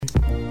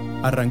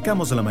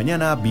Arrancamos la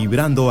mañana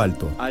vibrando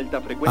alto.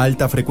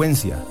 Alta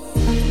frecuencia.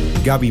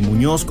 Gaby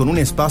Muñoz con un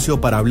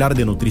espacio para hablar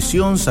de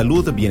nutrición,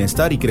 salud,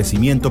 bienestar y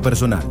crecimiento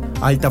personal.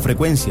 Alta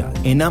frecuencia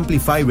en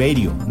Amplify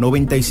Radio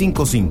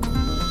 95.5.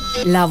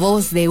 La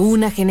voz de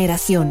una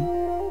generación.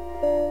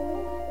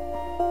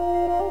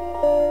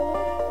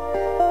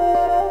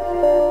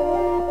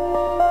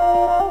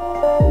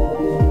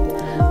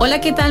 Hola,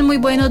 ¿qué tal? Muy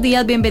buenos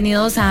días,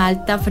 bienvenidos a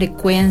Alta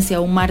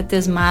Frecuencia, un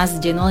martes más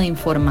lleno de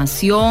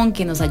información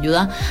que nos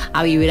ayuda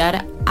a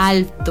vibrar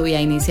alto y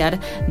a iniciar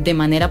de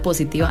manera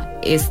positiva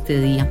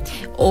este día.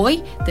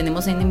 Hoy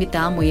tenemos una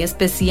invitada muy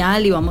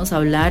especial y vamos a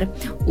hablar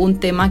un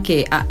tema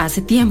que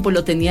hace tiempo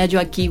lo tenía yo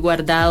aquí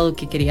guardado,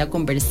 que quería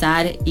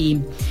conversar y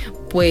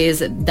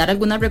pues dar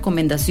algunas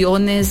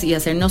recomendaciones y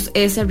hacernos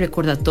ese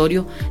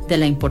recordatorio de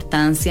la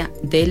importancia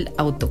del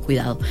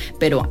autocuidado.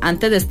 Pero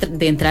antes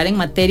de entrar en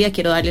materia,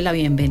 quiero darle la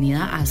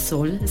bienvenida a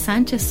Sol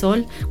Sánchez.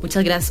 Sol,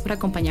 muchas gracias por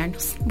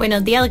acompañarnos.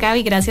 Buenos días,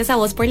 Gaby, gracias a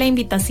vos por la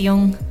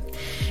invitación.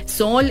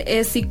 Sol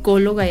es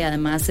psicóloga y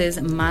además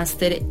es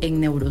máster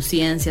en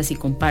neurociencias y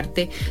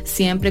comparte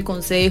siempre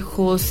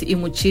consejos y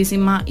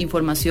muchísima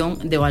información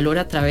de valor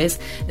a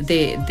través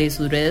de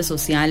sus redes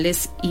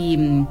sociales, y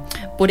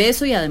por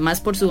eso y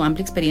además por su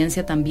amplia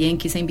experiencia también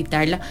quise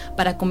invitarla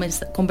para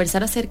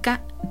conversar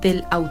acerca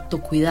del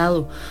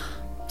autocuidado.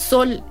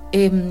 Sol,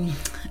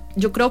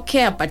 yo creo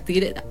que a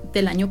partir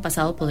del año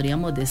pasado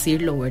podríamos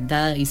decirlo,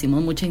 ¿verdad?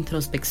 Hicimos mucha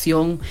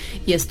introspección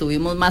y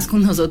estuvimos más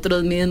con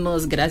nosotros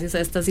mismos gracias a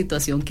esta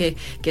situación que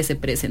se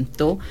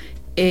presentó.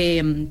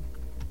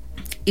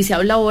 Y se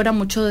habla ahora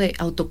mucho de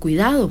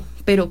autocuidado,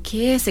 pero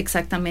 ¿qué es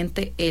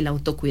exactamente el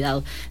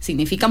autocuidado?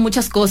 Significa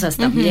muchas cosas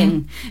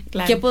también.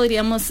 Claro. ¿Qué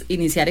podríamos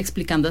iniciar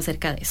explicando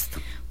acerca de esto?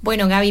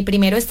 Bueno, Gaby,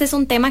 primero este es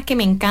un tema que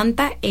me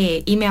encanta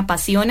y me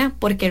apasiona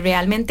porque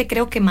realmente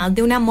creo que más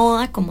de una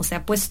moda, como se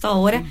ha puesto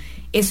ahora,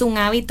 es un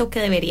hábito que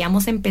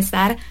deberíamos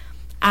empezar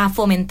a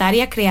fomentar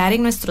y a crear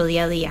en nuestro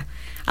día a día.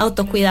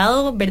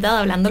 Autocuidado, ¿verdad?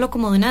 Hablándolo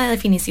como de una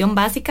definición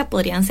básica,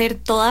 podrían ser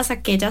todas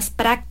aquellas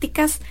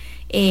prácticas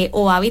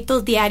o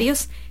hábitos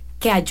diarios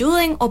que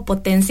ayuden o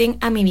potencien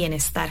a mi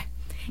bienestar.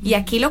 Y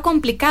aquí lo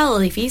complicado,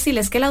 difícil,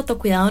 es que el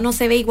autocuidado no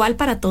se ve igual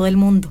para todo el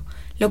mundo.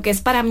 Lo que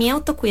es para mí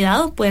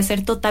autocuidado puede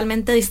ser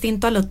totalmente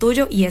distinto a lo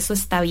tuyo y eso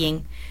está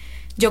bien.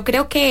 Yo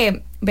creo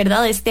que,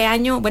 ¿verdad? Este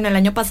año, bueno, el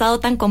año pasado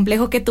tan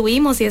complejo que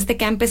tuvimos y este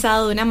que ha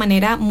empezado de una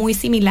manera muy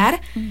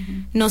similar,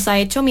 nos ha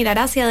hecho mirar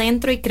hacia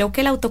adentro, y creo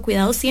que el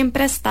autocuidado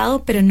siempre ha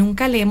estado, pero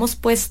nunca le hemos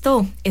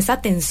puesto esa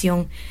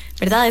atención,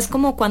 ¿verdad? Es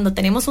como cuando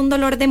tenemos un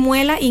dolor de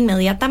muela,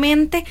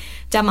 inmediatamente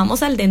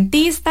llamamos al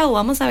dentista o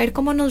vamos a ver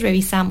cómo nos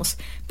revisamos,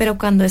 pero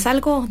cuando es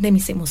algo de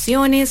mis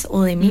emociones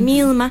o de mí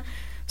misma,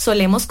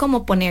 solemos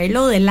como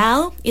ponerlo de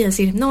lado y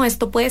decir, no,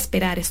 esto puede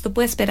esperar.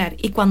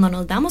 Y cuando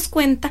nos damos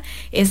cuenta,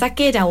 es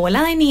aquella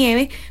bola de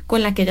nieve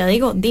con la que ya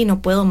digo,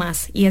 no puedo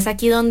más. Y es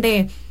aquí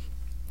donde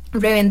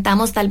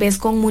reventamos tal vez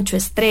con mucho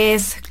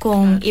estrés,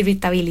 con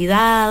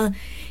irritabilidad,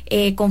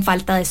 con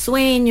falta de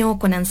sueño,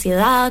 con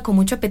ansiedad, con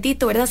mucho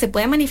apetito, ¿verdad? Se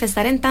puede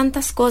manifestar en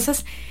tantas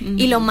cosas.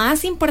 Y lo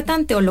más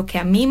importante, o lo que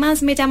a mí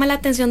más me llama la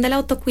atención del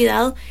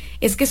autocuidado,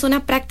 es que es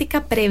una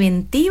práctica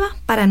preventiva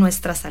para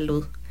nuestra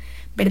salud,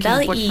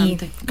 ¿verdad? Y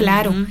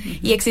claro,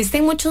 y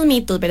existen muchos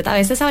mitos, ¿verdad? A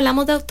veces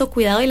hablamos de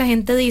autocuidado y la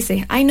gente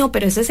dice, ay no,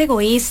 pero eso es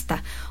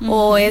egoísta,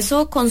 o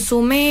eso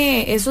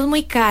consume, eso es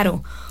muy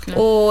caro,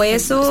 claro, o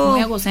eso es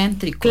muy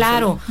egocéntrico,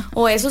 claro,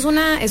 o eso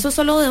es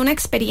solo de una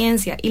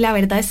experiencia, y la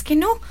verdad es que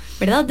no,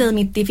 ¿verdad?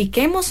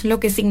 Desmitifiquemos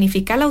lo que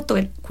significa el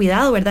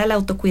autocuidado, ¿verdad? El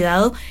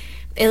autocuidado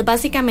es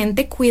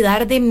básicamente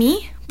cuidar de mí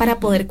para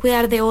poder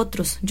cuidar de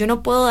otros. Yo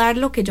no puedo dar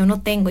lo que yo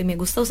no tengo, y me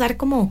gusta usar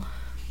como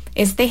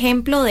este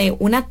ejemplo de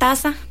una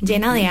taza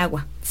llena de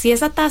agua. Si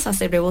esa taza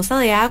se rebosa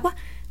de agua,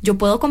 yo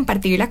puedo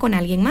compartirla con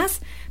alguien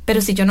más,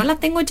 pero si yo no la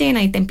tengo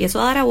llena y te empiezo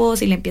a dar a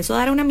vos y le empiezo a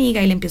dar a una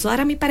amiga y le empiezo a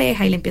dar a mi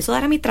pareja y le empiezo a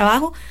dar a mi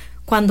trabajo,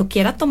 cuando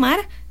quiera tomar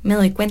me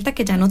doy cuenta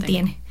que ya no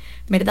tiene,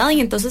 ¿verdad? Y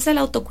entonces el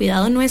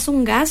autocuidado no es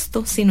un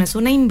gasto, sino es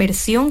una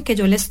inversión que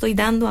yo le estoy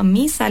dando a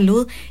mi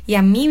salud y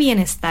a mi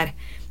bienestar.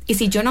 Y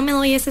si yo no me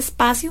doy ese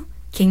espacio,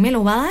 ¿quién me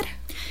lo va a dar?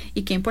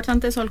 Y qué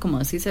importante, Sol, como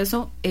decís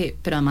eso,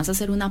 pero además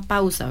hacer una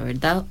pausa,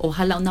 ¿verdad?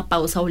 Ojalá una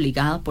pausa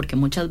obligada, porque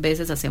muchas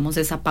veces hacemos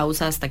esa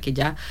pausa hasta que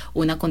ya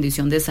una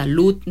condición de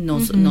salud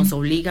nos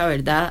obliga,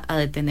 ¿verdad?, a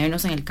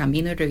detenernos en el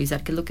camino y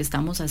revisar qué es lo que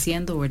estamos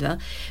haciendo, ¿verdad?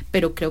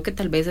 Pero creo que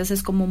tal vez ese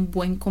es como un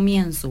buen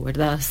comienzo,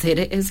 ¿verdad? Hacer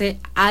ese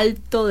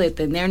alto,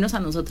 detenernos a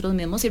nosotros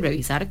mismos y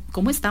revisar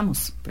cómo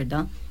estamos,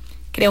 ¿verdad?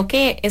 Creo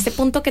que ese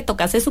punto que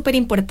tocas es súper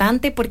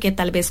importante, porque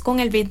tal vez con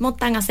el ritmo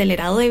tan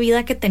acelerado de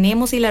vida que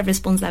tenemos y las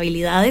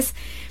responsabilidades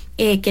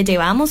que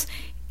llevamos,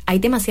 hay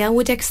demasiada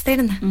bulla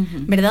externa,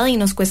 ¿verdad? Y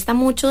nos cuesta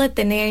mucho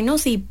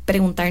detenernos y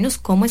preguntarnos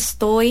cómo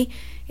estoy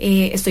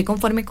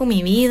conforme con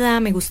mi vida,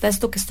 me gusta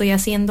esto que estoy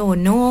haciendo o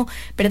no,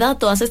 ¿verdad?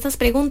 Todas estas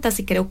preguntas,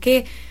 y creo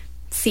que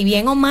si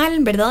bien o mal,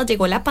 ¿verdad?,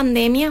 llegó la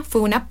pandemia,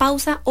 fue una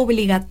pausa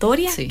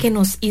obligatoria que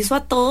nos hizo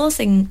a todos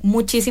en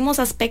muchísimos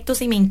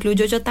aspectos, y me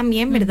incluyo yo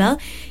también, ¿verdad?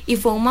 Y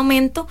fue un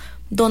momento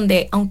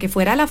donde, aunque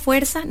fuera a la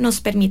fuerza,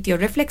 nos permitió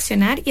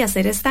reflexionar y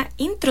hacer esta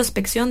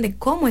introspección de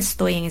cómo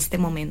estoy en este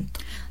momento.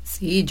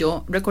 Sí,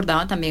 yo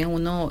recordaba también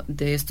uno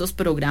de estos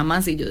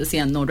programas y yo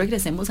decía, no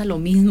regresemos a lo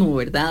mismo,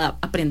 ¿verdad?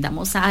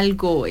 Aprendamos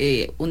algo.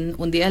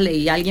 Un día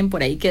leí a alguien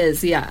por ahí que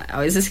decía, a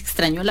veces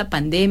extraño la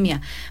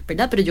pandemia,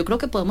 ¿verdad? Pero yo creo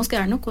que podemos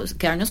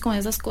quedarnos con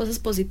esas cosas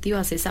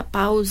positivas, esa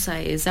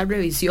pausa, esa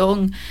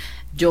revisión.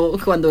 Yo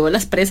cuando veo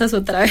las presas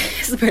otra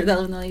vez,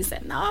 ¿verdad? Uno dice,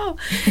 no,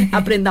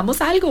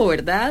 aprendamos algo,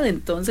 ¿verdad?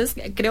 Entonces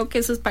creo que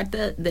eso es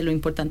parte de lo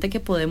importante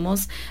que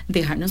podemos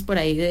dejarnos por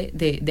ahí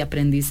de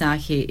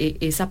aprendizaje,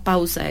 esa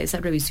pausa, esa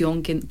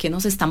revisión que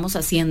nos estamos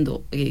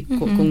haciendo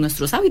con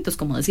nuestros hábitos.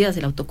 Como decías,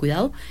 el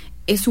autocuidado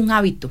es un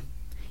hábito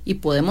y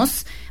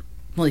podemos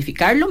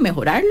modificarlo,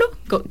 mejorarlo.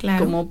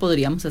 Claro. ¿Cómo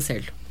podríamos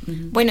hacerlo?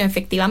 Bueno,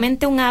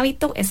 efectivamente un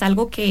hábito es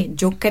algo que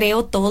yo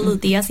creo todos los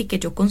días y que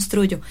yo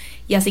construyo.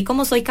 Y así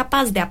como soy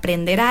capaz de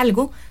aprender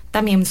algo,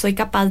 también soy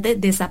capaz de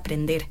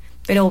desaprender.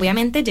 Pero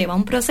obviamente lleva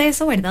un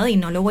proceso, ¿verdad? Y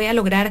no lo voy a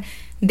lograr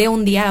de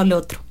un día al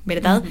otro,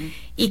 ¿verdad?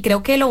 Y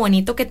creo que lo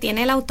bonito que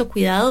tiene el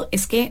autocuidado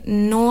es que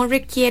no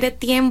requiere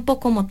tiempo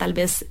como tal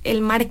vez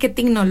el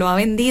marketing nos lo ha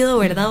vendido,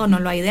 ¿verdad? O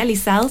nos lo ha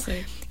idealizado. Sí.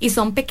 Y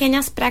son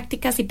pequeñas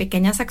prácticas y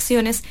pequeñas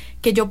acciones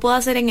que yo puedo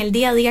hacer en el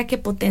día a día que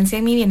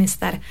potencian mi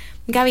bienestar.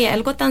 Gaby,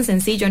 algo tan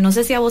sencillo, no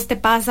sé si a vos te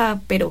pasa,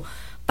 pero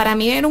para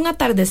mí ver un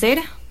atardecer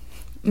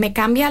me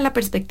cambia la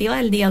perspectiva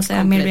del día, o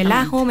sea, me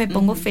relajo, me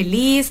pongo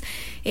feliz,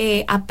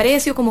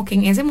 aprecio, como que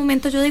en ese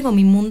momento yo digo,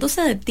 mi mundo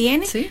se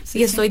detiene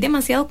y estoy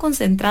demasiado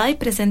concentrada y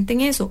presente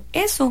en eso.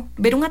 Eso,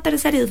 ver un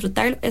atardecer y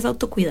disfrutarlo es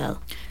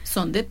autocuidado.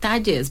 Son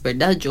detalles,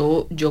 ¿verdad?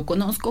 Yo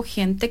conozco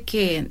gente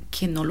que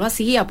no lo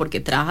hacía porque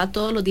trabaja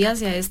todos los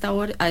días y a esa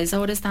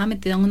hora estaba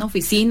metida en una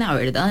oficina,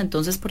 ¿verdad?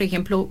 Entonces, por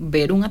ejemplo,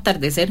 ver un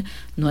atardecer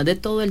no es de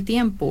todo el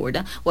tiempo,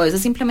 ¿verdad? O a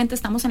veces simplemente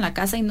estamos en la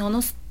casa y no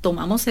nos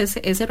tomamos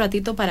ese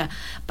ratito para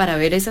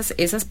ver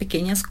esas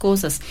pequeñas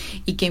cosas.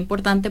 Y qué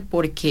importante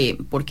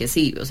porque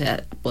sí, o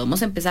sea,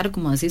 podemos empezar,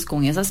 como decís,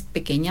 con esas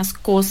pequeñas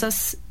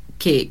cosas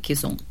que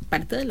son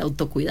parte del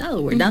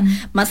autocuidado, ¿verdad?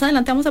 Más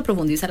adelante vamos a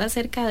profundizar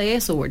acerca de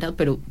eso, ¿verdad?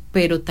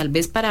 Pero tal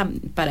vez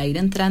para ir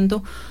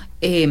entrando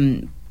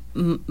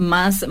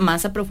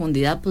más a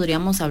profundidad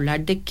podríamos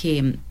hablar de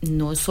que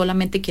no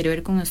solamente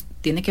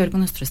tiene que ver con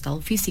nuestro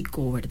estado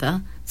físico,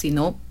 ¿verdad?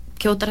 Sino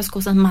 ¿qué otras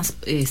cosas más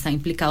está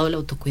implicado el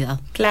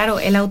autocuidado? Claro,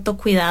 el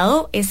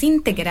autocuidado es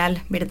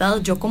integral, ¿verdad?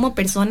 Yo como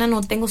persona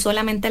no tengo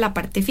solamente la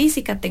parte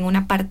física, tengo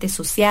una parte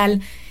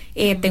social,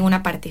 tengo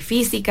una parte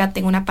física,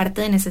 tengo una parte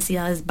de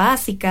necesidades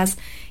básicas,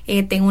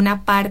 tengo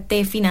una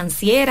parte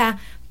financiera,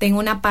 tengo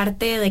una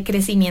parte de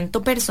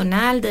crecimiento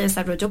personal, de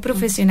desarrollo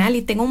profesional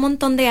y tengo un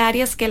montón de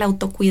áreas que el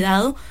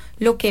autocuidado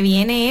lo que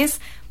viene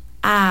es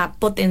a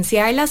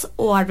potenciarlas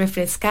o a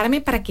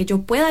refrescarme para que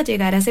yo pueda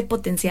llegar a ese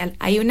potencial.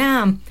 Hay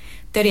una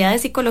teoría de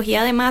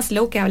psicología de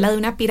Maslow que habla de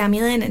una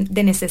pirámide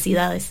de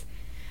necesidades,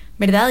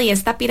 ¿verdad? Y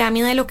esta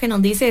pirámide lo que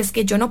nos dice es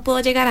que yo no puedo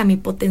llegar a mi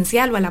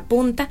potencial o a la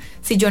punta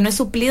si yo no he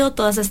suplido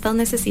todas estas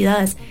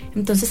necesidades.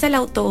 Entonces el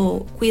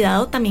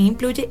autocuidado también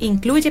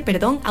incluye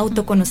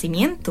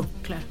autoconocimiento.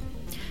 Claro.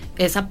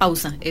 Esa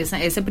pausa,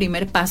 ese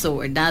primer paso,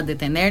 ¿verdad?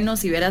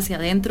 Detenernos y ver hacia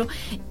adentro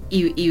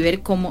y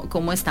ver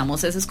cómo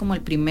estamos. Ese es como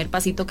el primer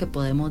pasito que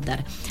podemos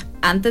dar.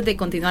 Antes de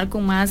continuar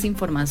con más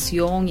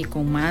información y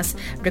con más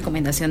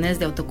recomendaciones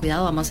de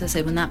autocuidado, vamos a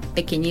hacer una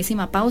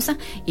pequeñísima pausa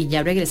y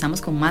ya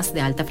regresamos con más de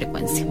Alta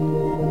Frecuencia.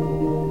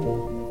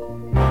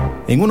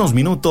 En unos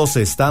minutos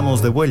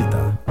estamos de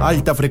vuelta.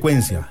 Alta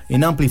Frecuencia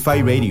en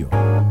Amplify Radio.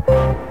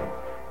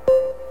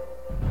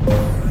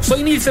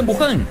 Soy Nilsen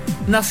Buján,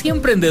 nací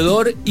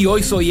emprendedor y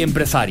hoy soy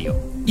empresario.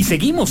 Y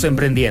seguimos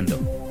emprendiendo.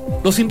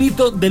 Los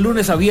invito de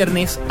lunes a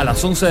viernes a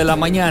las 11 de la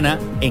mañana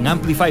en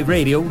Amplify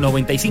Radio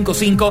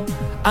 95.5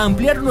 a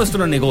ampliar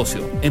nuestro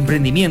negocio,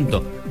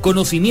 emprendimiento,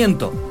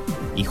 conocimiento.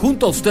 Y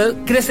junto a usted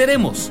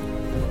creceremos.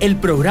 El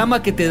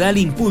programa que te da el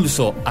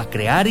impulso a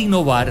crear,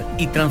 innovar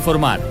y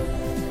transformar.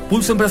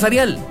 Pulso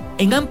Empresarial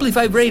en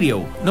Amplify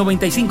Radio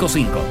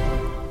 95.5.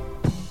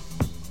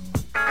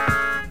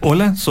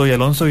 Hola, soy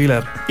Alonso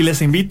Aguilar y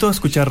les invito a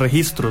escuchar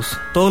Registros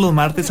todos los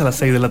martes a las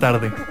 6 de la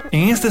tarde.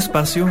 En este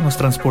espacio nos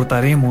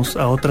transportaremos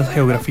a otras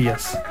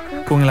geografías,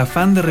 con el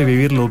afán de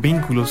revivir los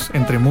vínculos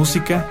entre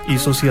música y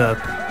sociedad.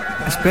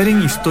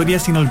 Esperen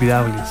historias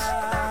inolvidables,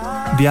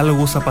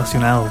 diálogos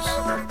apasionados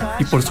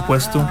y, por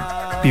supuesto,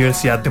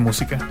 diversidad de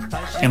música.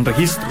 En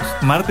Registros,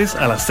 martes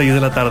a las 6 de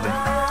la tarde.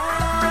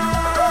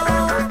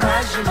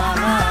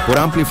 Por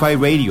Amplify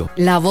Radio,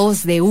 la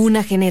voz de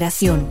una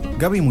generación.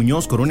 Gaby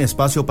Muñoz con un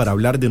espacio para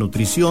hablar de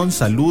nutrición,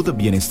 salud,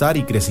 bienestar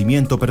y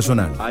crecimiento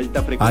personal.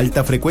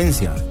 Alta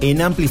frecuencia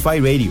en Amplify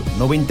Radio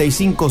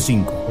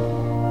 95.5.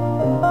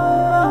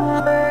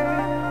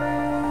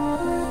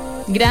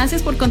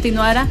 Gracias por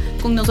continuar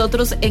con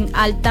nosotros en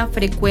Alta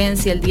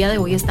Frecuencia. El día de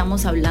hoy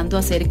estamos hablando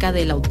acerca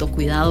del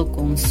autocuidado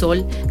con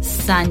Sol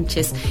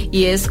Sánchez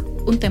y es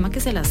un tema que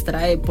se las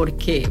trae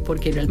porque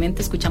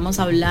realmente escuchamos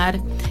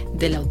hablar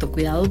del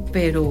autocuidado,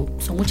 pero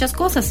son muchas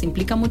cosas,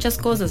 implica muchas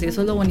cosas, y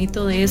eso es lo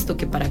bonito de esto,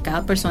 que para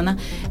cada persona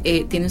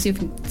tiene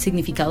un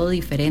significado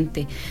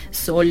diferente.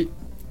 Sol,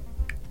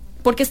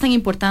 ¿por qué es tan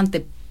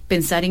importante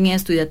pensar en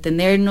esto y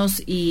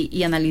detenernos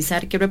y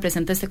analizar qué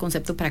representa este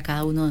concepto para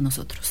cada uno de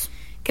nosotros?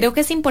 Creo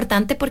que es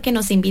importante porque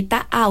nos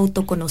invita a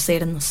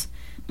autoconocernos,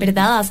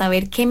 ¿verdad? A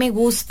saber qué me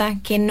gusta,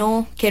 qué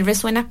no, qué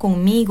resuena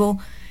conmigo,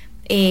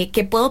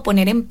 qué puedo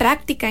poner en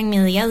práctica en mi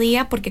día a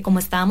día, porque como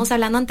estábamos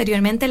hablando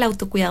anteriormente, el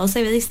autocuidado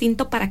se ve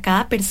distinto para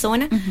cada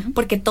persona,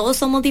 porque todos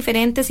somos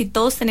diferentes y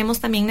todos tenemos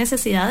también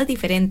necesidades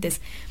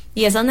diferentes.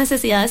 Y esas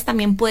necesidades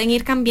también pueden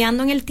ir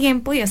cambiando en el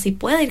tiempo y así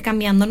puede ir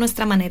cambiando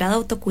nuestra manera de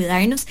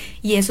autocuidarnos,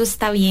 y eso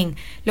está bien.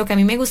 Lo que a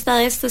mí me gusta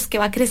de esto es que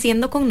va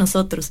creciendo con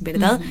nosotros,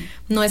 ¿verdad?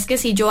 No es que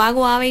si yo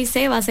hago A, B y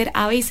C, va a ser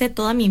A, B y C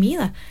toda mi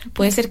vida.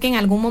 Puede ser que en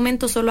algún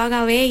momento solo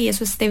haga B y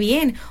eso esté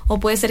bien, o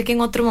puede ser que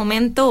en otro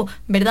momento,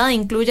 ¿verdad?,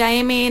 incluya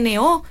M, N,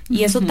 O,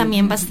 y eso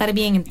también va a estar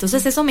bien.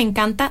 Entonces eso me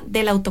encanta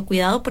del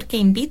autocuidado, porque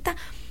invita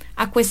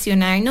a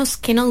cuestionarnos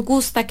qué nos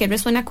gusta, qué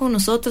resuena con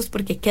nosotros,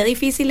 porque qué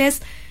difícil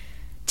es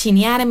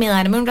chinearme,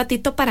 darme un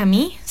ratito para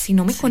mí, si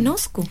no me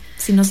conozco,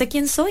 si no sé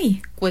quién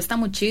soy. Cuesta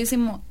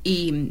muchísimo,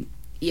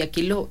 y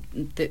aquí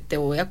te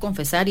voy a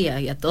confesar, y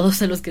a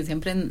todos los que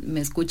siempre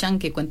me escuchan,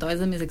 que cuento a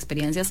veces mis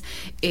experiencias,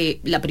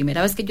 la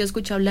primera vez que yo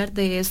escuché hablar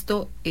de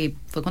esto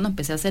fue cuando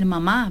empecé a ser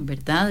mamá,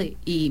 ¿verdad?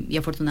 Y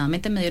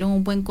afortunadamente me dieron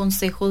un buen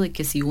consejo de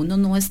que si uno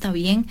no está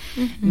bien,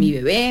 mi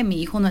bebé, mi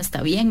hijo no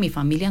está bien, mi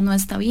familia no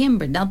está bien,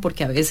 ¿verdad?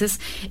 Porque a veces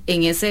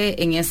en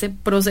ese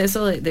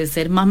proceso de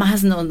ser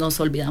mamás nos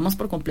olvidamos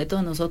por completo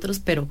de nosotros,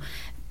 pero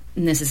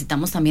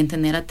necesitamos también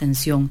tener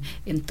atención.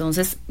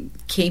 Entonces,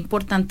 qué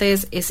importante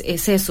es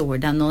eso,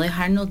 ¿verdad? No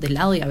dejarnos de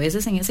lado, y a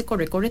veces en ese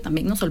corre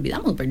también nos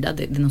olvidamos, ¿verdad?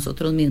 De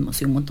nosotros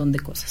mismos y un montón de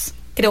cosas.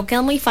 Creo que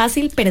es muy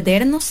fácil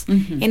perdernos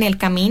en el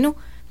camino,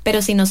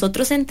 pero si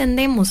nosotros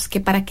entendemos que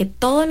para que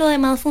todo lo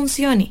demás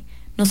funcione,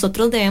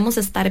 nosotros debemos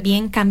estar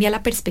bien, cambia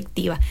la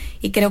perspectiva.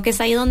 Y creo que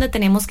es ahí donde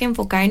tenemos que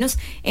enfocarnos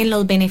en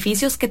los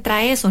beneficios que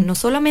trae eso, no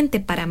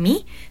solamente para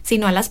mí,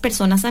 sino a las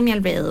personas a mi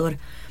alrededor.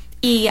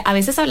 Y a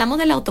veces hablamos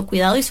del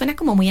autocuidado y suena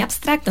como muy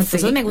abstracto,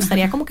 entonces me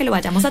gustaría como que lo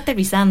vayamos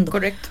aterrizando.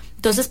 Correcto.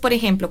 Entonces, por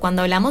ejemplo,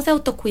 cuando hablamos de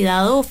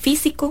autocuidado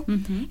físico,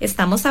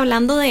 estamos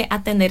hablando de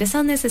atender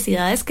esas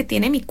necesidades que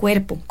tiene mi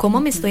cuerpo, cómo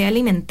me estoy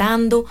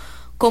alimentando,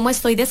 cómo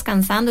estoy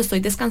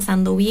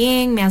descansando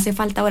bien, me hace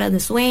falta horas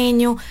de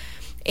sueño,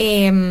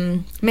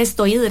 me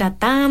estoy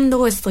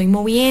hidratando, estoy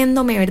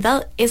moviéndome,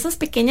 ¿verdad? Esas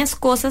pequeñas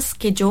cosas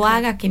que yo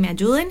haga que me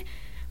ayuden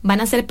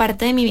van a ser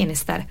parte de mi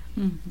bienestar.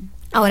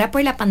 Ahora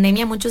por la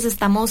pandemia muchos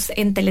estamos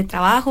en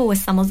teletrabajo o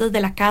estamos desde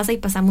la casa y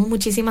pasamos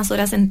muchísimas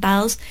horas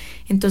sentados.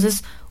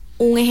 Entonces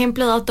un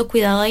ejemplo de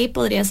autocuidado ahí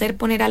podría ser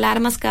poner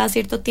alarmas cada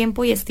cierto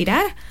tiempo y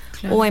estirar.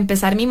 Claro. O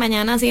empezar mi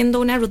mañana haciendo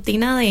una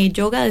rutina de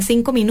yoga de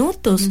 5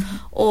 minutos.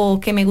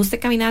 O que me guste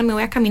caminar, me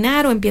voy a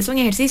caminar, o empiezo un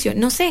ejercicio.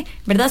 No sé,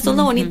 ¿verdad? Esto es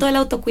lo bonito del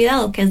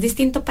autocuidado, que es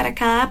distinto para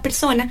cada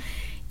persona.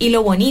 Y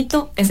lo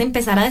bonito es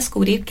empezar a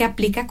descubrir qué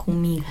aplica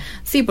conmigo.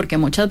 Sí, porque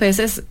muchas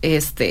veces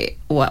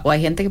o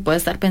hay gente que puede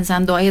estar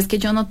pensando, ay, es que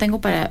yo no tengo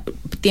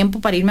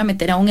tiempo para irme a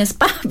meter a un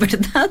spa,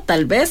 ¿verdad?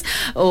 Tal vez,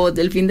 o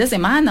del fin de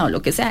semana, o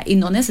lo que sea. Y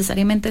no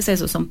necesariamente es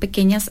eso, son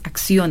pequeñas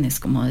acciones,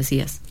 como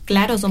decías.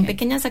 Claro, son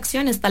pequeñas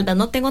acciones. Tal vez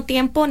no tengo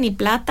tiempo, ni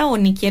plata, o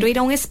ni quiero ir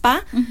a un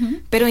spa,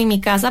 pero en mi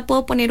casa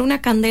puedo poner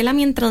una candela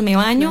mientras me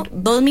baño,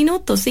 2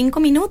 minutos, 5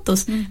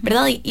 minutos,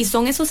 ¿verdad? Y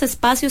son esos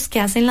espacios que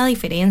hacen la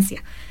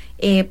diferencia.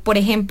 Por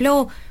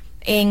ejemplo,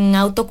 en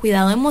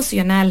autocuidado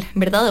emocional,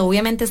 ¿verdad?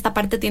 Obviamente esta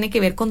parte tiene que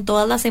ver con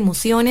todas las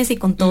emociones y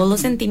con todos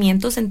los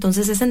sentimientos,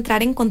 entonces es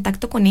entrar en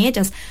contacto con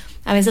ellas.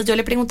 A veces yo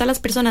le pregunto a las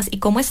personas, ¿y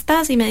cómo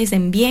estás? Y me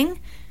dicen, bien,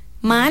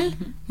 mal,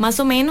 más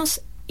o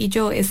menos. Y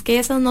yo, es que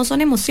esas no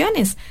son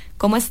emociones.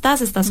 ¿Cómo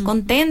estás? ¿Estás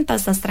contenta?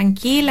 ¿Estás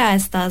tranquila?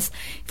 ¿Estás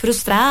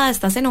frustrada?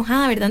 ¿Estás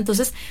enojada? ¿Verdad?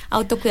 Entonces,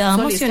 autocuidado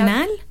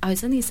emocional. A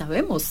veces ni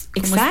sabemos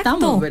cómo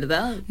estamos,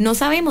 ¿verdad? No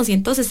sabemos, y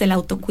entonces el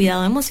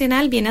autocuidado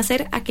emocional viene a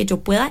ser a que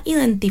yo pueda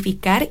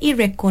identificar y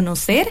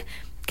reconocer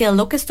qué es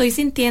lo que estoy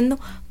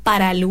sintiendo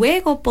para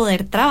luego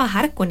poder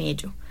trabajar con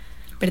ello.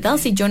 ¿Verdad?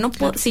 Si yo no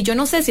puedo, si yo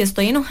no sé si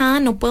estoy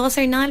enojada, no puedo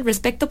hacer nada al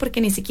respecto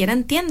porque ni siquiera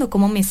entiendo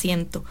cómo me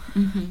siento.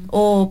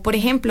 O, por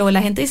ejemplo,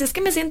 la gente dice, es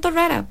que me siento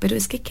rara, pero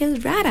es que ¿qué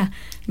es rara?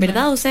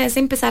 ¿Verdad? O sea, es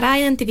empezar a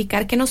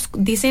identificar qué nos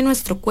dice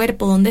nuestro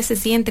cuerpo, dónde se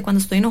siente,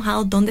 cuando estoy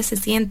enojado, dónde se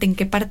siente, en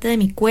qué parte de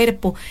mi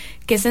cuerpo,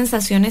 qué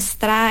sensaciones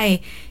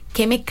trae,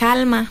 qué me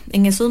calma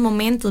en esos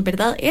momentos,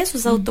 ¿verdad? Eso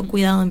es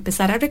autocuidado,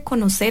 empezar a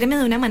reconocerme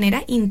de una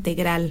manera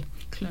integral.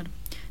 Claro.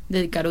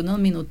 Dedicar unos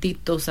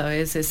minutitos a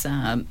veces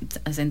a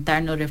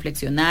sentarnos,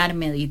 reflexionar,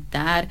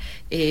 meditar,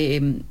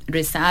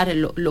 rezar,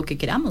 lo que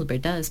queramos,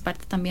 ¿verdad? Es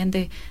parte también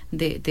de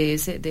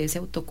ese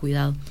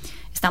autocuidado.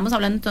 Estamos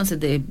hablando entonces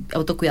de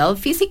autocuidado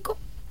físico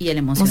y el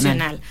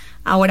emocional.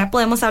 Ahora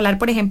podemos hablar,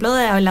 por ejemplo,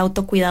 del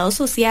autocuidado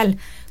social.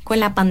 Con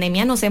la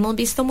pandemia nos hemos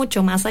visto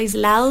mucho más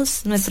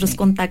aislados, nuestros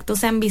contactos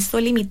se han visto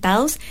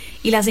limitados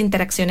y las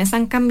interacciones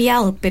han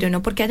cambiado, pero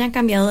no porque hayan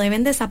cambiado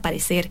deben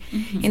desaparecer.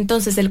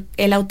 Entonces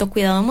el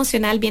autocuidado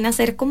emocional viene a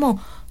ser como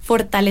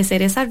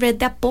fortalecer esa red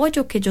de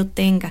apoyo que yo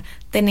tenga,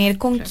 tener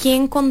con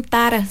quién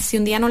contar, si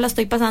un día no la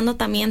estoy pasando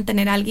también,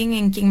 tener a alguien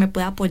en quien me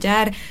pueda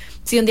apoyar.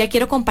 Si un día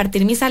quiero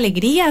compartir mis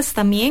alegrías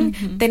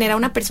también, tener a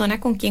una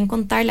persona con quien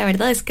contar, la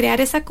verdad es crear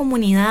esa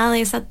comunidad,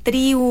 esa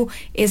tribu,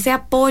 ese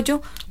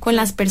apoyo con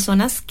las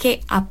personas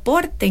que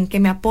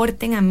me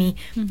aporten a mí.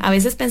 A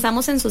veces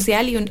pensamos en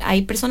social y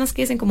hay personas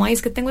que dicen como, ay,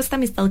 es que tengo esta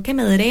amistad que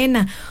me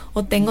drena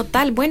o tengo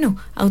tal. Bueno,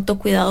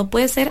 autocuidado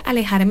puede ser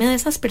alejarme de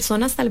esas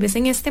personas tal vez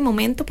en este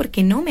momento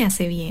porque no me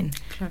hace bien.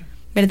 Claro.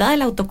 ¿Verdad?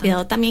 El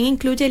autocuidado también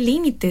incluye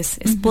límites,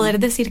 es poder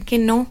decir que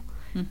no,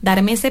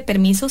 darme ese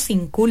permiso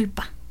sin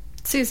culpa.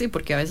 Sí,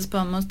 porque a veces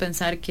podemos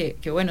pensar que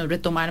bueno,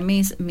 retomar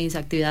mis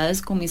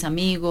actividades con mis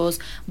amigos,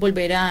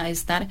 volver a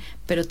estar,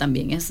 pero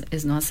también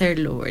es no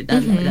hacerlo,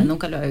 ¿verdad? La verdad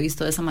nunca lo había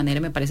visto de esa manera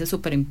y me parece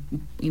súper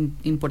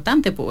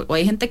importante. O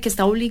hay gente que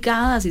está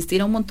obligada a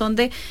asistir a un montón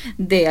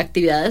de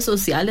actividades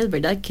sociales,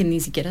 ¿verdad? Que ni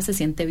siquiera se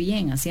siente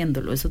bien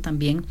haciéndolo. Eso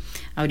también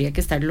habría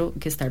que estarlo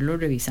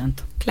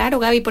revisando. Claro,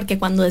 Gaby, porque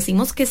cuando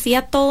decimos que sí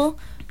a todo,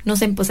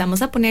 nos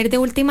empezamos a poner de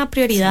última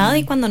prioridad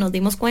y cuando nos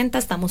dimos cuenta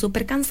estamos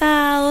súper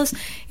cansados,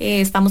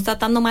 estamos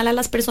tratando mal a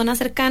las personas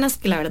cercanas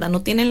que la verdad no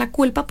tienen la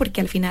culpa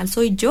porque al final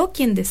soy yo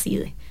quien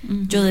decide.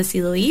 Yo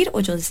decido ir o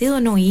yo decido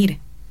no ir.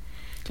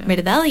 Claro.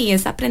 ¿Verdad? Y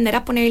es aprender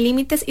a poner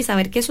límites y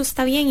saber que eso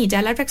está bien y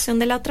ya la reacción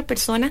de la otra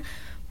persona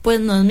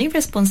pues no es mi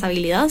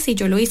responsabilidad si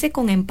yo lo hice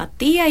con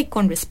empatía y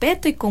con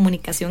respeto y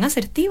comunicación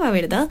asertiva,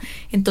 ¿verdad?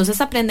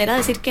 Entonces aprender a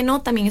decir que no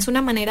también es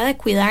una manera de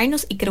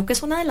cuidarnos y creo que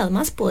es una de las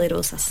más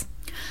poderosas.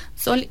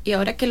 Sol, y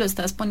ahora que lo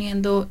estás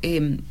poniendo,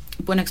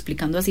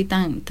 explicando así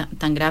tan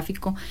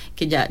gráfico,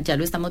 que ya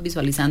lo estamos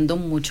visualizando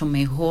mucho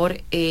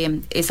mejor,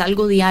 es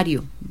algo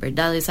diario,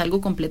 ¿verdad? Es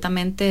algo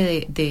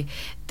completamente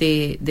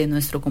de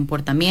nuestro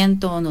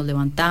comportamiento, nos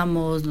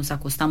levantamos, nos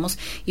acostamos,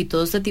 y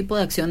todo este tipo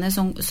de acciones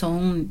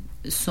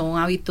son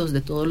hábitos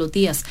de todos los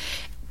días.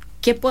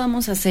 ¿Qué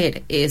podemos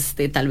hacer,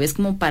 tal vez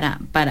como para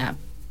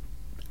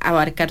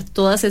abarcar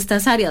todas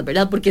estas áreas,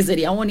 ¿verdad? Porque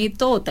sería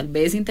bonito o tal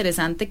vez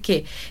interesante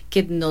que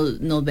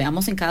nos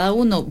veamos en cada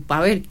uno.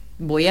 A ver,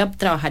 voy a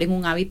trabajar en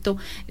un hábito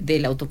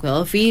del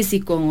autocuidado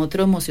físico, en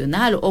otro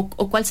emocional, o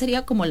cuál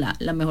sería como la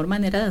mejor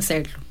manera de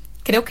hacerlo.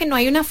 Creo que no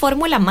hay una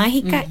fórmula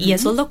mágica y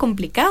eso es lo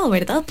complicado,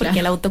 ¿verdad? Porque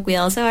el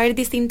autocuidado se va a ver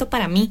distinto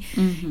para mí.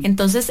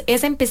 Entonces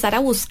es empezar a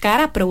buscar,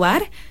 a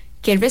probar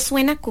qué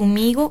resuena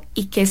conmigo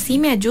y qué sí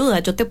me ayuda.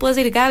 Yo te puedo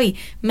decir, Gaby,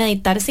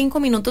 meditar 5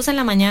 minutos en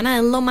la mañana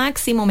es lo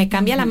máximo, me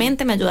cambia la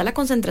mente, me ayuda a la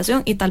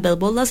concentración, y tal vez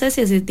vos lo haces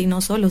y decís,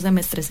 no solo,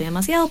 me estresé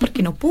demasiado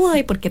porque no pude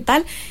y porque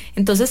tal.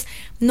 Entonces,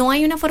 no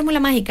hay una fórmula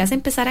mágica, es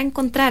empezar a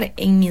encontrar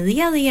en mi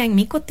día a día, en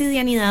mi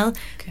cotidianidad,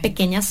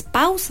 pequeñas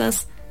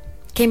pausas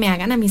que me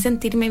hagan a mí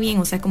sentirme bien,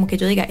 o sea, como que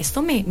yo diga,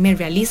 esto me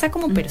realiza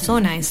como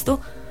persona,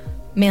 esto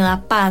me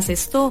da paz,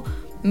 esto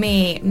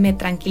me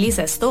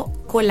tranquiliza, esto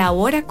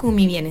colabora con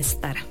mi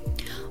bienestar.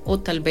 O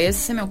tal vez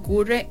se me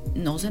ocurre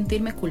no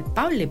sentirme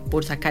culpable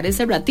por sacar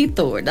ese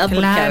ratito, ¿verdad?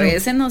 Claro. Porque a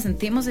veces nos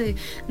sentimos,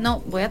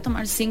 no, voy a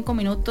tomar 5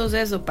 minutos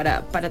de eso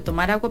para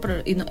tomar agua,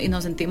 y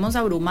nos sentimos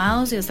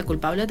abrumados y hasta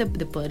culpables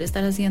de poder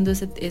estar haciendo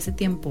ese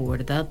tiempo,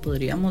 ¿verdad?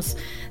 Podríamos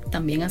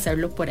también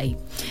hacerlo por ahí.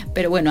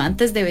 Pero bueno,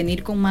 antes de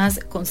venir con más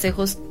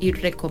consejos y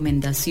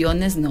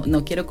recomendaciones,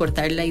 no quiero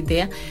cortar la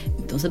idea,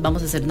 entonces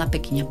vamos a hacer una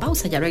pequeña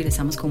pausa, ya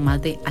regresamos con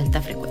más de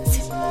Alta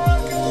Frecuencia.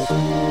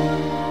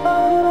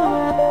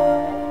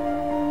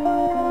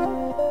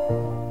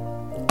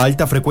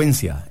 Alta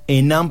Frecuencia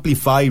en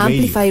Amplify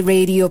Radio.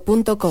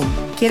 AmplifyRadio.com.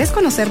 ¿Quieres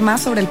conocer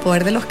más sobre el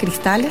poder de los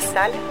cristales?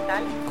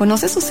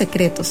 Conoce sus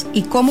secretos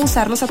y cómo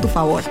usarlos a tu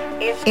favor.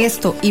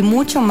 Esto y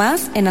mucho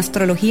más en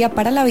Astrología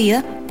para la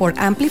Vida por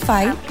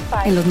Amplify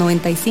en los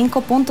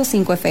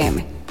 95.5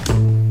 FM.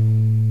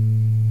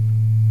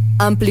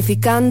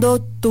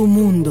 Amplificando tu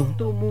mundo.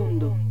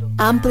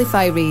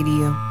 Amplify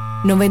Radio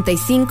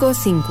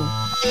 95.5.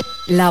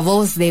 La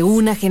voz de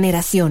una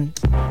generación.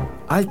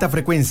 Alta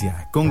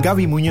Frecuencia con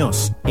Gaby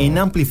Muñoz en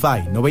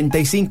Amplify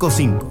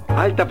 95.5.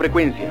 Alta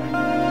Frecuencia.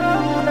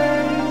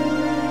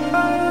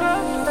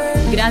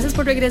 Gracias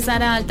por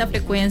regresar a Alta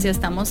Frecuencia.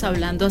 Estamos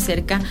hablando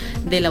acerca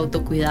del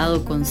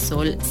autocuidado con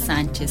Sol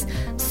Sánchez.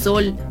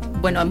 Sol,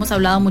 bueno, hemos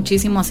hablado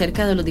muchísimo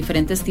acerca de los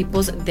diferentes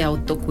tipos de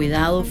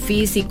autocuidado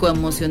físico,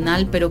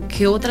 emocional, pero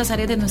 ¿qué otras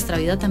áreas de nuestra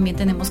vida también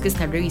tenemos que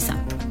estar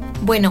revisando?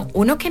 Bueno,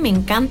 uno que me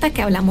encanta,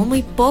 que hablamos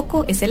muy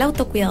poco, es el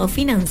autocuidado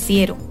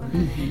financiero,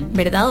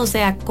 ¿verdad? O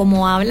sea,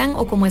 cómo hablan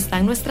o cómo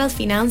están nuestras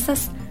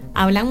finanzas,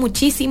 hablan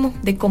muchísimo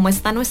de cómo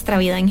está nuestra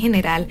vida en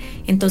general.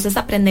 Entonces,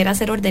 aprender a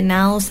ser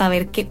ordenado,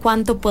 saber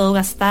cuánto puedo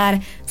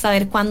gastar,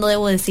 saber cuándo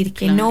debo decir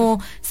que no,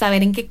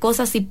 saber en qué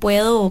cosas sí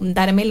puedo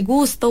darme el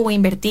gusto o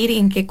invertir y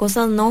en qué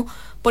cosas no,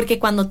 porque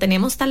cuando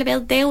tenemos tal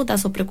vez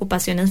deudas o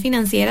preocupaciones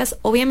financieras,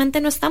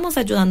 obviamente no estamos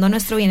ayudando a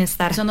nuestro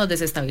bienestar. Eso nos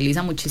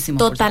desestabiliza muchísimo.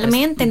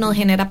 Totalmente, nos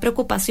genera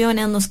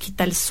preocupaciones, nos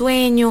quita el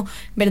sueño,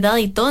 ¿verdad?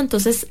 Y todo.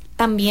 Entonces,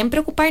 también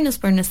preocuparnos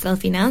por nuestras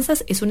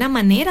finanzas es una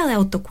manera de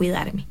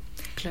autocuidarme.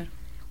 Claro.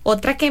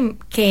 Otra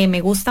que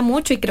me gusta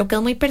mucho y creo que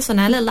es muy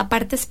personal es la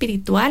parte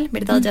espiritual,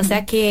 ¿verdad? Ya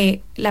sea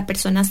que la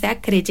persona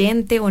sea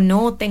creyente o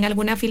no, tenga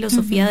alguna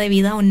filosofía de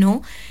vida o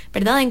no,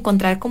 ¿verdad? De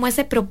encontrar como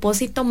ese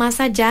propósito más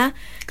allá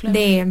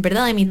de,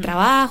 ¿verdad? De mi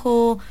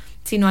trabajo,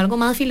 sino algo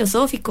más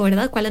filosófico,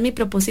 ¿verdad? ¿Cuál es mi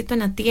propósito en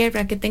la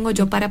tierra? ¿Qué tengo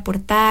yo para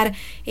aportar?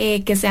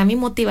 Que sea mi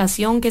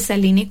motivación, que se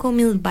alinee con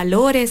mis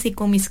valores y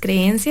con mis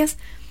creencias.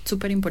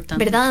 Súper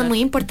importante. ¿Verdad? Claro. Muy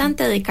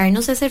importante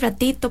dedicarnos ese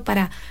ratito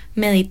para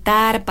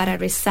meditar, para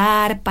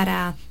rezar,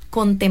 para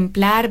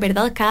contemplar,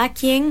 ¿verdad? Cada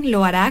quien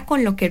lo hará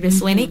con lo que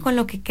resuene y con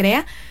lo que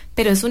crea,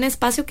 pero es un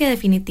espacio que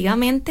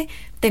definitivamente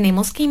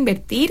tenemos que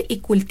invertir y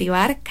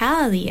cultivar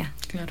cada día.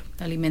 Claro,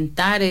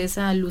 alimentar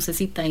esa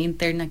lucecita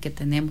interna que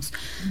tenemos.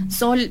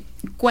 Sol,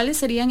 ¿cuáles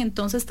serían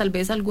entonces tal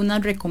vez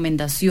algunas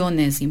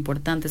recomendaciones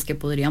importantes que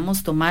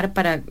podríamos tomar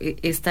para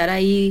estar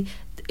ahí,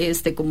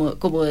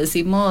 como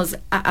decimos,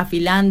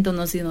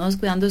 afilándonos y no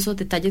descuidando esos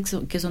detalles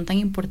que son tan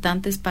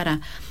importantes para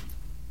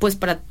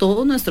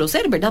todo nuestro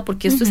ser, ¿verdad?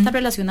 Porque esto está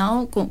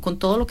relacionado con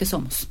todo lo que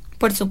somos.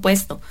 Por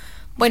supuesto.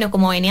 Bueno,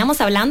 como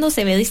veníamos hablando,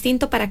 se ve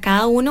distinto para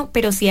cada uno,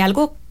 pero si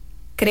algo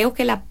creo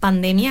que la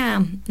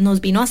pandemia nos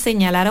vino a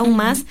señalar aún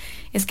más,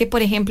 es que,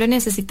 por ejemplo,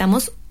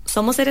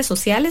 somos seres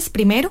sociales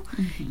primero,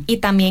 y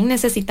también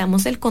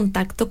necesitamos el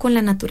contacto con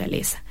la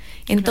naturaleza.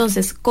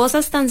 Entonces,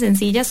 cosas tan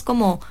sencillas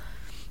como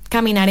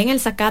caminar en el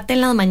zacate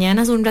en las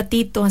mañanas un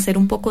ratito, hacer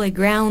un poco de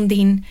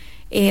grounding,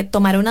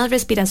 tomar unas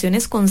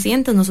respiraciones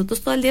conscientes.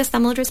 Nosotros todo el día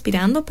estamos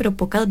respirando, pero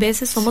pocas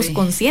veces somos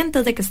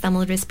conscientes de que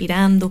estamos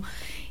respirando.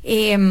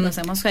 Lo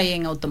hacemos ahí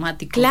en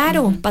automático.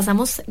 Claro,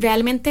 pasamos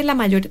realmente la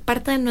mayor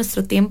parte de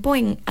nuestro tiempo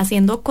en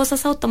haciendo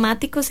cosas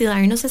automáticos y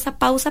darnos esa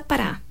pausa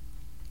para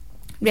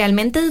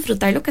realmente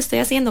disfrutar lo que estoy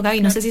haciendo.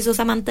 Gaby, no sé si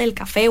sos amante del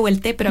café o el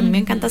té, pero a mí me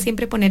encanta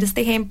siempre poner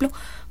este ejemplo.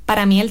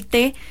 Para mí el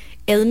té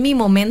es mi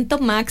momento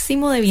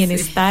máximo de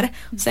bienestar.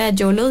 O sea,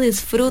 yo lo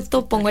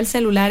disfruto, pongo el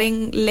celular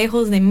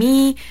lejos de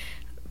mí,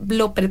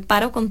 lo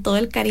preparo con todo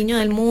el cariño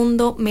del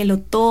mundo, me lo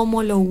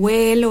tomo, lo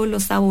huelo, lo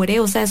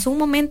saboreo. O sea, es un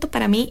momento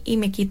para mí y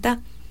me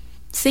quita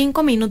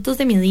 5 minutos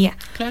de mi día.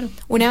 Claro.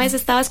 Una vez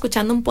estaba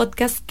escuchando un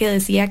podcast que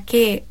decía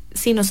que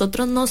si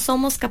nosotros no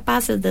somos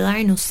capaces de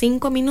darnos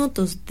 5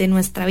 minutos de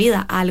nuestra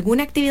vida a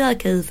alguna actividad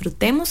que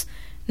disfrutemos,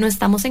 no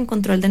estamos en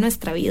control de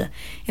nuestra vida.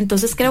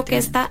 Entonces creo que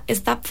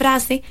esta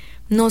frase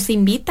nos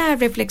invita a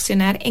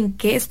reflexionar en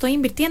qué estoy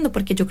invirtiendo,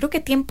 porque yo creo que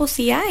tiempo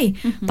sí hay.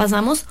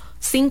 Pasamos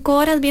 5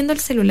 horas viendo el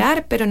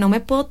celular, pero no me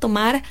puedo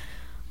tomar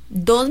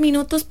 2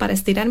 minutos para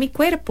estirar mi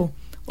cuerpo.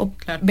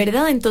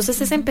 ¿Verdad?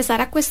 Entonces es empezar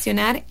a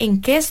cuestionar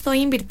en qué estoy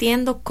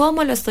invirtiendo,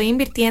 cómo lo estoy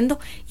invirtiendo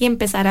y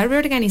empezar a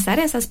reorganizar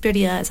esas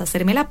prioridades,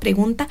 hacerme la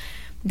pregunta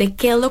de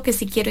qué es lo que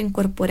sí quiero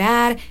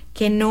incorporar,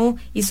 qué no,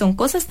 y son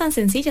cosas tan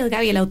sencillas,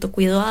 Gaby. El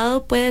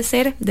autocuidado puede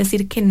ser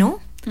decir que no,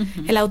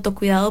 el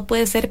autocuidado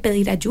puede ser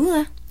pedir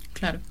ayuda.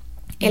 Todo.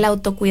 El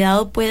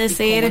autocuidado puede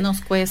ser... Nos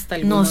cuesta.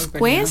 Nos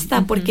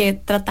cuesta, porque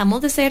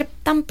tratamos de ser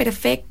tan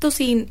perfectos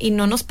y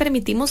no nos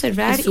permitimos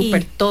errar.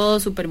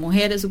 Súper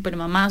mujeres, súper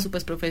mamás,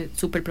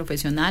 súper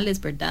profesionales,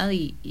 ¿verdad?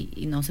 Y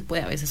no se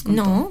puede a veces con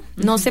todo.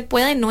 No se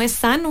puede, no es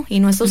sano y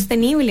no es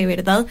sostenible,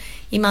 ¿verdad?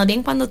 Y más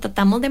bien cuando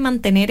tratamos de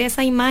mantener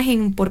esa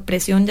imagen por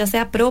presión, ya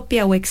sea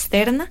propia o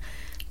externa,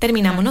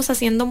 terminamos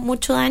haciendo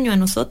mucho daño a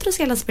nosotros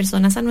y a las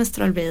personas a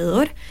nuestro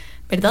alrededor,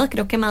 ¿verdad?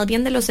 Creo que más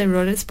bien de los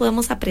errores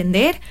podemos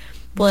aprender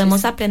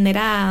aprender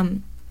a,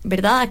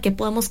 ¿verdad? A qué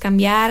podemos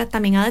cambiar,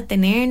 también a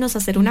detenernos, a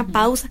hacer una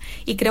pausa.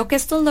 Y creo que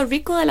esto es lo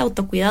rico del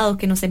autocuidado,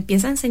 que nos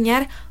empieza a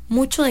enseñar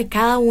mucho de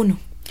cada uno.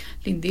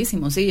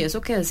 Lindísimo, sí, eso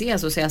que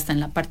decías, o sea, hasta en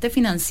la parte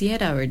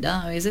financiera,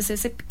 ¿verdad? A veces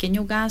ese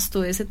pequeño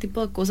gasto, ese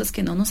tipo de cosas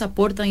que no nos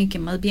aportan y que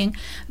más bien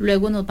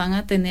luego nos van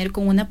a tener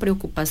con una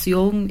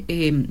preocupación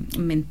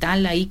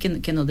mental ahí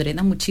que nos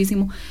drena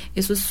muchísimo.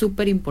 Eso es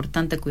súper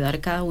importante,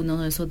 cuidar cada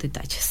uno de esos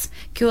detalles.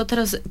 ¿Qué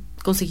otros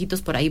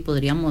consejitos por ahí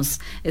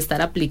podríamos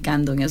estar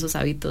aplicando en esos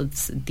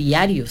hábitos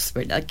diarios,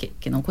 ¿verdad?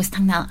 Que no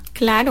cuestan nada.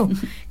 Claro,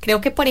 creo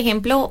que por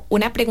ejemplo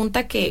una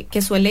pregunta que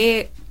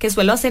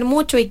suelo hacer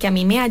mucho y que a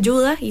mí me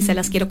ayuda y se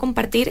las quiero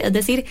compartir, es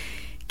decir,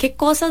 ¿qué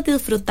cosas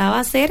disfrutaba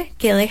hacer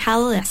que he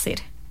dejado de hacer?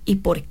 ¿Y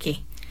por qué?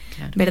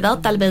 Claro. ¿Verdad?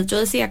 Tal vez yo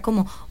decía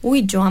como,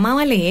 yo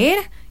amaba leer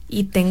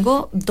y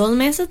tengo 2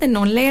 meses de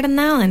no leer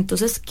nada,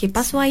 entonces, ¿qué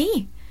pasó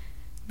ahí?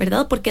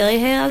 ¿Verdad? Porque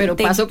Pero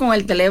paso con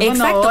el teléfono.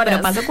 Exacto, horas.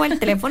 pero paso con el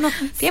teléfono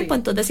tiempo.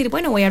 Entonces decir,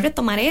 bueno, voy a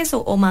retomar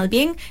eso. O más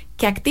bien,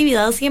 ¿qué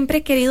actividad siempre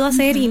he querido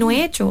hacer y no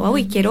he hecho?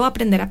 Y quiero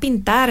aprender a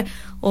pintar.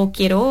 O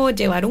quiero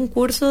llevar un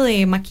curso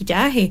de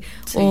maquillaje.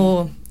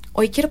 O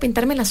hoy quiero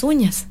pintarme las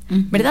uñas,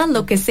 ¿verdad?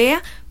 Lo que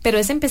sea, pero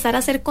es empezar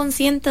a ser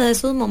consciente de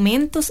esos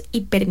momentos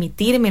y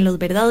permitírmelos,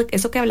 ¿verdad?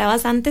 Eso que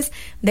hablabas antes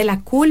de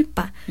la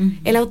culpa.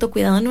 El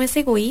autocuidado no es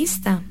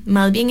egoísta,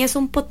 más bien es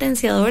un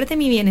potenciador de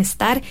mi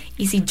bienestar,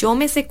 y si yo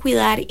me sé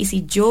cuidar y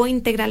si yo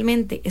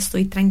integralmente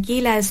estoy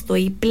tranquila,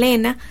 estoy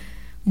plena,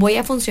 voy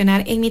a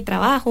funcionar en mi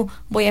trabajo,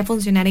 voy a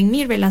funcionar en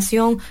mi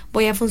relación,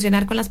 voy a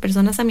funcionar con las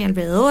personas a mi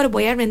alrededor,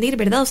 voy a rendir,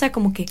 ¿verdad? O sea,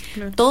 como que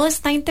todo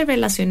está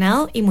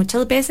interrelacionado y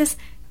muchas veces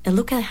es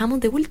lo que dejamos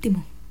de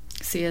último.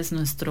 Sí, es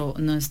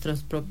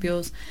nuestros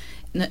propios,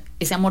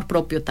 ese amor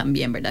propio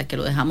también, ¿verdad? Que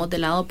lo dejamos de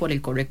lado por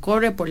el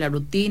corre-corre, por la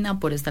rutina,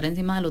 por estar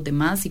encima de los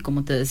demás, y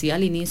como te decía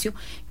al inicio,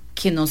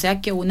 que no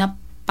sea que una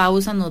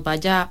pausa nos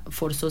vaya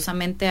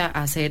forzosamente a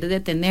hacer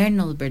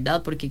detenernos,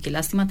 ¿verdad? Porque qué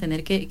lástima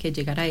tener que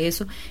llegar a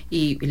eso,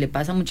 y le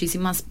pasa a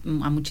muchísimas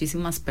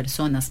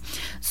personas.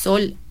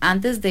 Sol,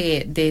 antes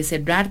de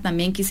cerrar,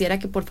 también quisiera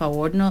que por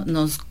favor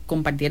nos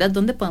compartieras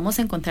dónde podemos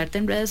encontrarte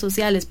en redes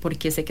sociales,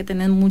 porque sé que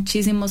tenés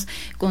muchísimos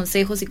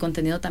consejos y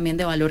contenido también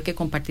de valor que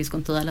compartís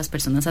con todas las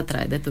personas a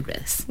través de tus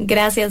redes.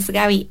 Gracias,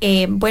 Gaby.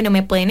 Bueno,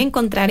 me pueden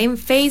encontrar en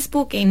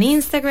Facebook, en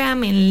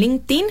Instagram, en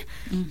LinkedIn,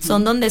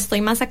 son donde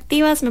estoy más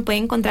activas. Me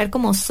pueden encontrar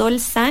como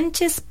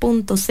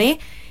solsánchez.c.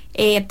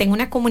 Tengo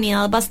una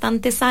comunidad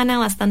bastante sana,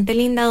 bastante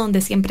linda,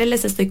 donde siempre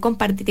les estoy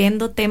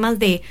compartiendo temas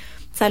de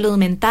salud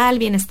mental,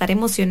 bienestar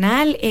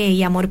emocional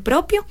y amor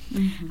propio.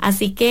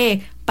 Así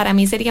que para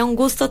mí sería un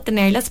gusto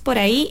tenerlas por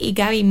ahí. Y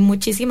Gaby,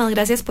 muchísimas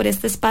gracias por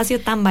este espacio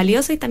tan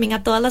valioso, y también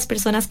a todas las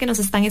personas que nos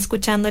están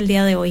escuchando el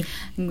día de hoy.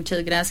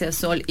 Muchas gracias,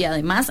 Sol. Y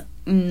además,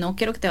 no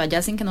quiero que te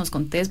vayas sin que nos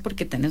contés,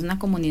 porque tenés una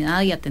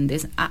comunidad y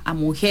atendés a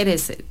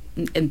mujeres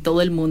en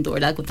todo el mundo,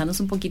 ¿verdad? Contanos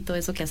un poquito de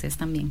eso que haces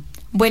también.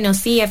 Bueno,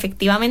 sí,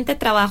 efectivamente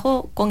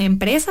trabajo con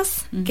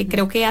empresas, que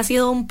creo que ha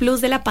sido un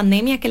plus de la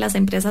pandemia, que las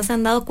empresas se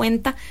han dado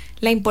cuenta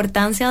la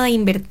importancia de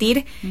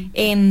invertir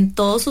en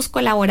todos sus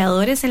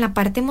colaboradores en la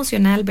parte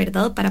emocional,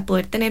 ¿verdad? Para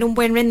poder tener un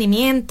buen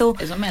rendimiento.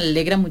 Eso me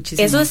alegra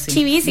muchísimo. Eso es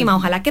chivísima,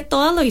 ojalá que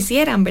todos lo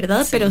hicieran,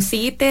 ¿verdad? Sí. Pero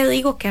sí te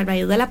digo que a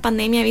raíz de la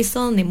pandemia he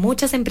visto donde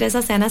muchas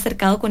empresas se han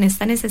acercado con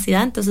esta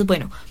necesidad. Entonces,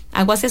 bueno,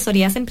 hago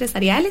asesorías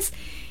empresariales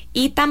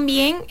y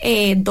también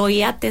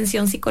doy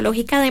atención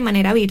psicológica de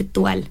manera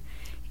virtual.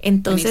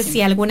 Entonces, buenísimo.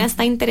 Si alguna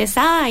está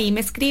interesada, ahí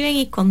me escriben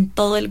y con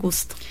todo el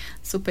gusto.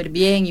 Súper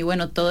bien. Y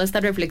bueno, toda esta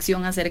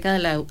reflexión acerca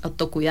del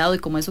autocuidado, y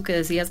como eso que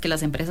decías, que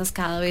las empresas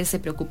cada vez se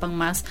preocupan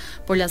más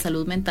por la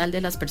salud mental de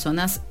las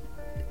personas,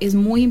 es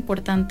muy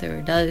importante,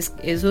 ¿verdad?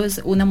 Eso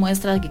es una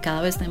muestra de que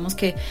cada vez tenemos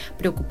que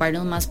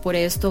preocuparnos más por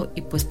esto,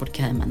 y pues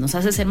porque además nos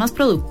hace ser más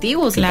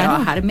productivos, claro, y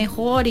trabajar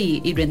mejor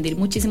y rendir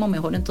muchísimo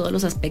mejor en todos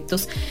los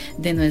aspectos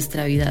de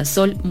nuestra vida.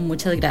 Sol,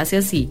 muchas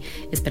gracias y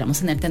esperamos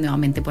tenerte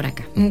nuevamente por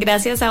acá.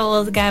 Gracias a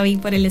vos, Gaby,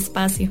 por el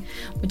espacio.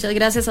 Muchas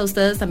gracias a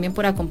ustedes también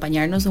por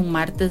acompañarnos un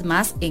martes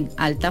más en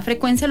Alta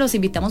Frecuencia. Los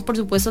invitamos, por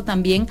supuesto,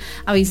 también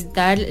a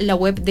visitar la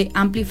web de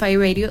Amplify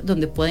Radio,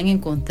 donde pueden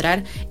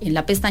encontrar en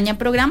la pestaña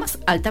Programas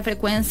Alta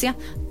Frecuencia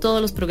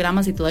todos los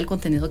programas y todo el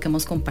contenido que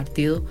hemos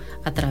compartido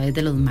a través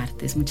de los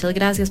martes. Muchas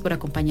gracias por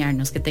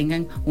acompañarnos. Que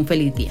tengan un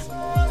feliz día.